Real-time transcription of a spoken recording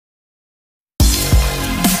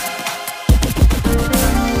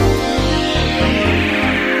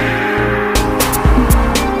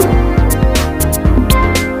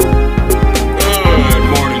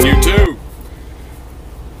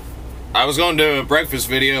I was going to do a breakfast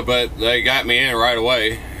video, but they got me in right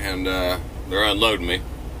away, and they're unloading me.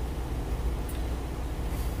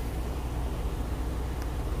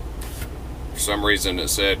 For some reason it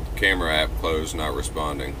said camera app closed, not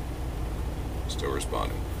responding. Still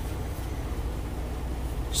responding.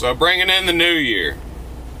 So bringing in the new year.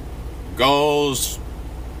 Goals,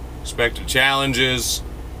 expected challenges,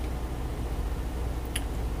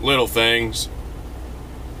 little things.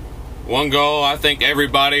 One goal I think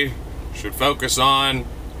everybody should focus on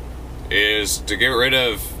is to get rid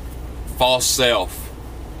of false self.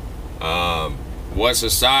 What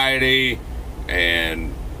society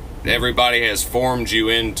and everybody has formed you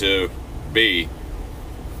into be.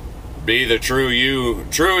 Be the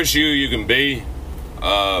truest you can be.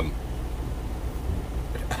 I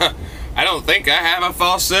don't think I have a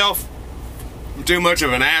false self. I'm too much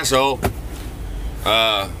of an asshole.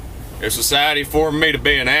 If society formed me to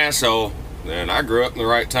be an asshole, then I grew up in the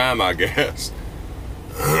right time, I guess.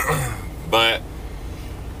 But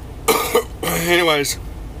anyways,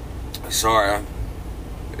 sorry,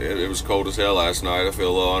 it was cold as hell last night. I feel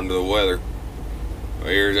a little under the weather. My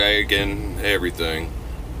ears aching, everything.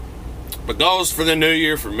 But goals for the new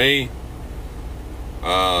year for me,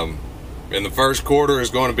 in the first quarter is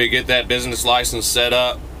going to be get that business license set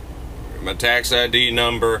up, my tax ID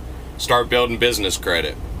number, start building business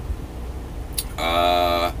credit.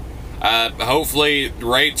 Hopefully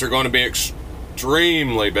rates are going to be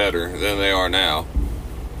extremely better than they are now,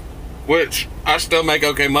 which I still make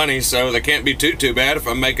okay money, so they can't be too bad if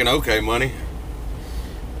I'm making okay money.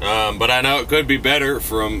 But I know it could be better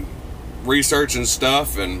from researching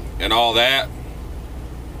stuff and all that.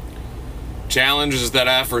 Challenges that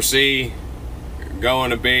I foresee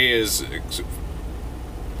going to be is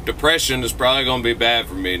depression is probably going to be bad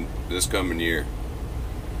for me this coming year.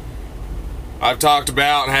 I've talked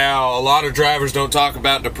about how a lot of drivers don't talk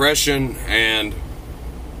about depression, and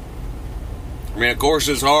I mean, of course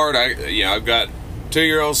it's hard. I've got a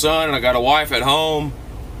 2-year-old son and I got a wife at home.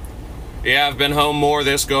 Yeah, I've been home more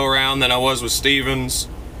this go around than I was with Stevens,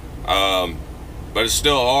 but it's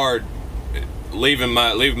still hard leaving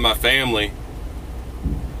my family,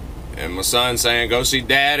 and my son saying go see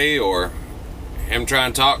daddy, or him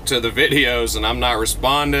trying to talk to the videos and I'm not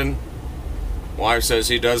responding. Wife says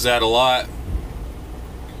he does that a lot.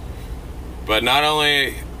 But not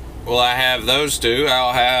only will I have those two,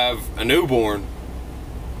 I'll have a newborn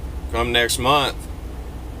come next month,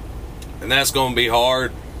 and that's going to be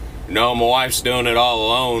hard. You know, my wife's doing it all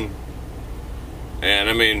alone, and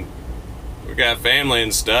I mean, we got family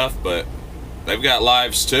and stuff, but they've got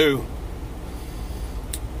lives too,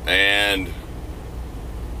 and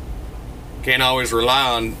can't always rely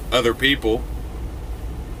on other people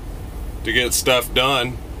to get stuff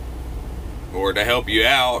done or to help you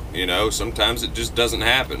out. You know, sometimes it just doesn't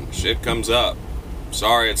happen. Shit comes up.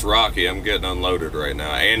 Sorry, it's rocky. I'm getting unloaded right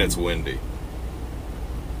now, and it's windy.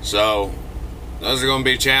 So those are going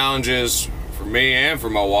to be challenges for me and for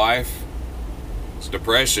my wife. It's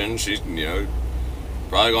depression. She's, you know,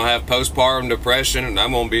 probably going to have postpartum depression, and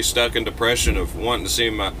I'm going to be stuck in depression of wanting to see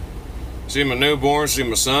my newborn, see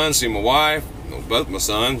my son, see my wife, both my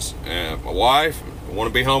sons and my wife. I want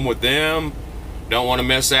to be home with them. Don't want to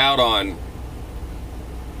miss out on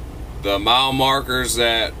the mile markers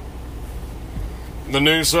that the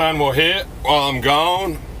new son will hit while I'm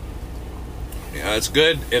gone. Yeah, it's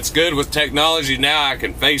good. It's good with technology now. I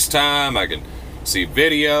can FaceTime. I can see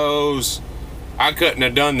videos. I couldn't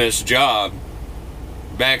have done this job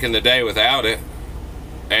back in the day without it,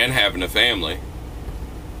 and having a family.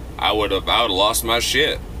 I would have lost my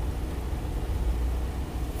shit.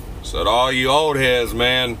 So to all you old heads,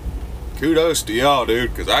 man, kudos to y'all, dude,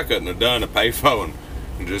 because I couldn't have done a payphone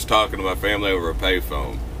and just talking to my family over a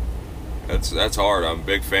payphone. That's hard. I'm a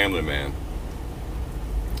big family man.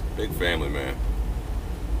 Big family man.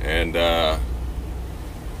 And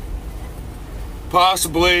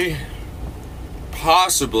possibly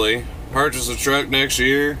purchase a truck next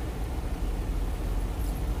year.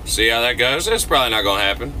 See how that goes. It's probably not gonna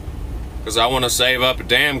happen, because I want to save up a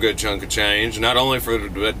damn good chunk of change, not only for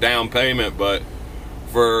the down payment, but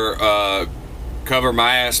for cover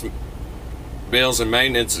my ass bills and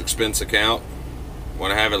maintenance expense account.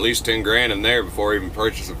 Want to have at least 10 grand in there before I even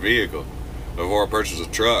purchase a vehicle, before I purchase a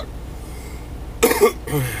truck.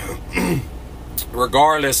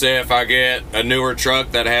 Regardless if I get a newer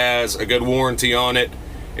truck that has a good warranty on it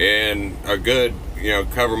and a good, you know,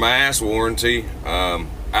 cover my ass warranty,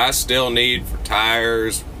 I still need for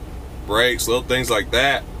tires, brakes, little things like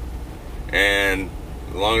that. And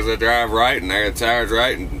as long as I drive right and I got tires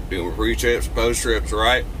right and doing pre-trips, post-trips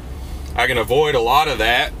right, I can avoid a lot of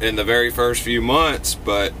that in the very first few months.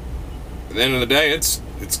 But at the end of the day, it's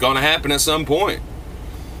going to happen at some point.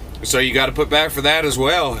 So you got to put back for that as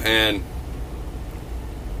well, and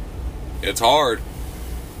it's hard.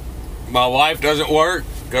 My wife doesn't work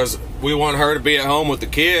because we want her to be at home with the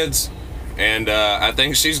kids, and I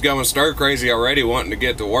think she's going stir crazy already, wanting to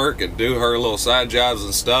get to work and do her little side jobs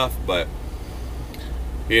and stuff. But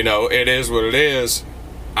you know, it is what it is.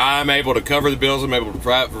 I'm able to cover the bills. I'm able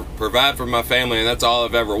to provide for my family, and that's all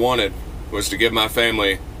I've ever wanted, was to give my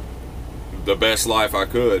family the best life I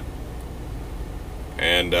could.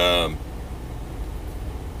 And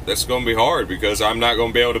that's going to be hard, because I'm not going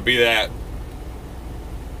to be able to be that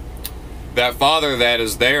father that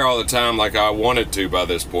is there all the time like I wanted to by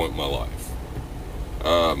this point in my life.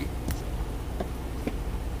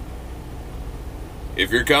 If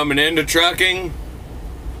you're coming into trucking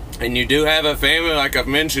and you do have a family, like I've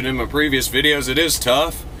mentioned in my previous videos, it is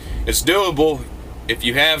tough. It's doable if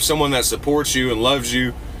you have someone that supports you and loves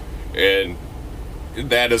you and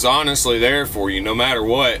that is honestly there for you no matter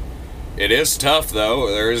what. It is tough, though.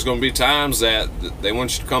 There is going to be times that they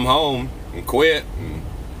want you to come home and quit, and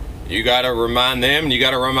you got to remind them, and you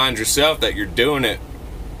got to remind yourself that you're doing it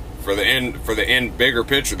for the end bigger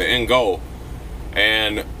picture, the end goal.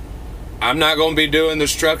 And I'm not going to be doing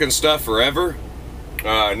this trucking stuff forever,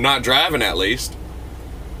 not driving at least.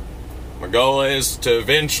 My goal is to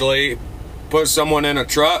eventually put someone in a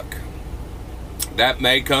truck. That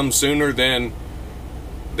may come sooner than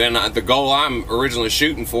the goal I'm originally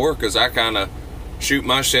shooting for, because I kind of shoot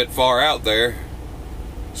my shit far out there,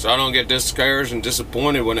 so I don't get discouraged and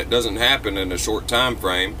disappointed when it doesn't happen in a short time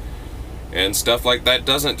frame. And stuff like that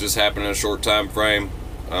doesn't just happen in a short time frame.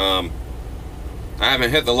 I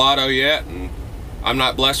haven't hit the lotto yet, and I'm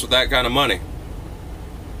not blessed with that kind of money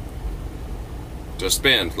to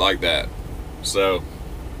spend like that. So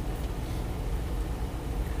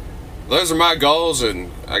those are my goals,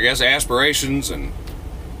 and I guess aspirations, and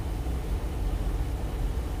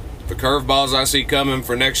the curveballs I see coming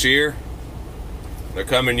for next year, the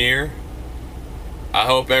coming year. I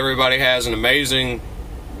hope everybody has an amazing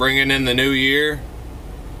bringing in the new year.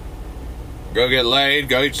 Go get laid,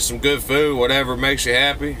 go eat some good food, whatever makes you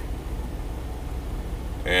happy.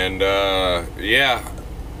 And yeah,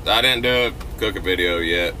 I didn't do a cooking video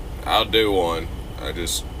yet. I'll do one.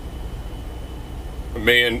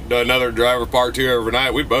 Me and another driver parked here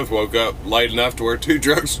overnight. We both woke up late enough to where 2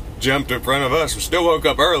 trucks jumped in front of us. We still woke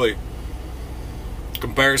up early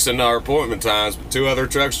comparison to our appointment times, but 2 other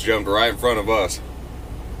trucks jumped right in front of us.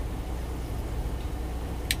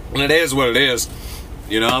 And it is what it is.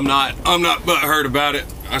 You know, I'm not butthurt about it.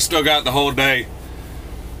 I still got the whole day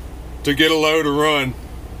to get a load to run.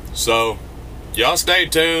 So y'all stay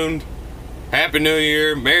tuned. Happy New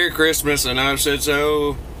Year, Merry Christmas. I know I've said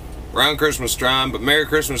so around Christmas time, but Merry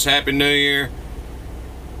Christmas, Happy New Year.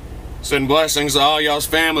 Send blessings to all y'all's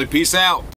family. Peace out.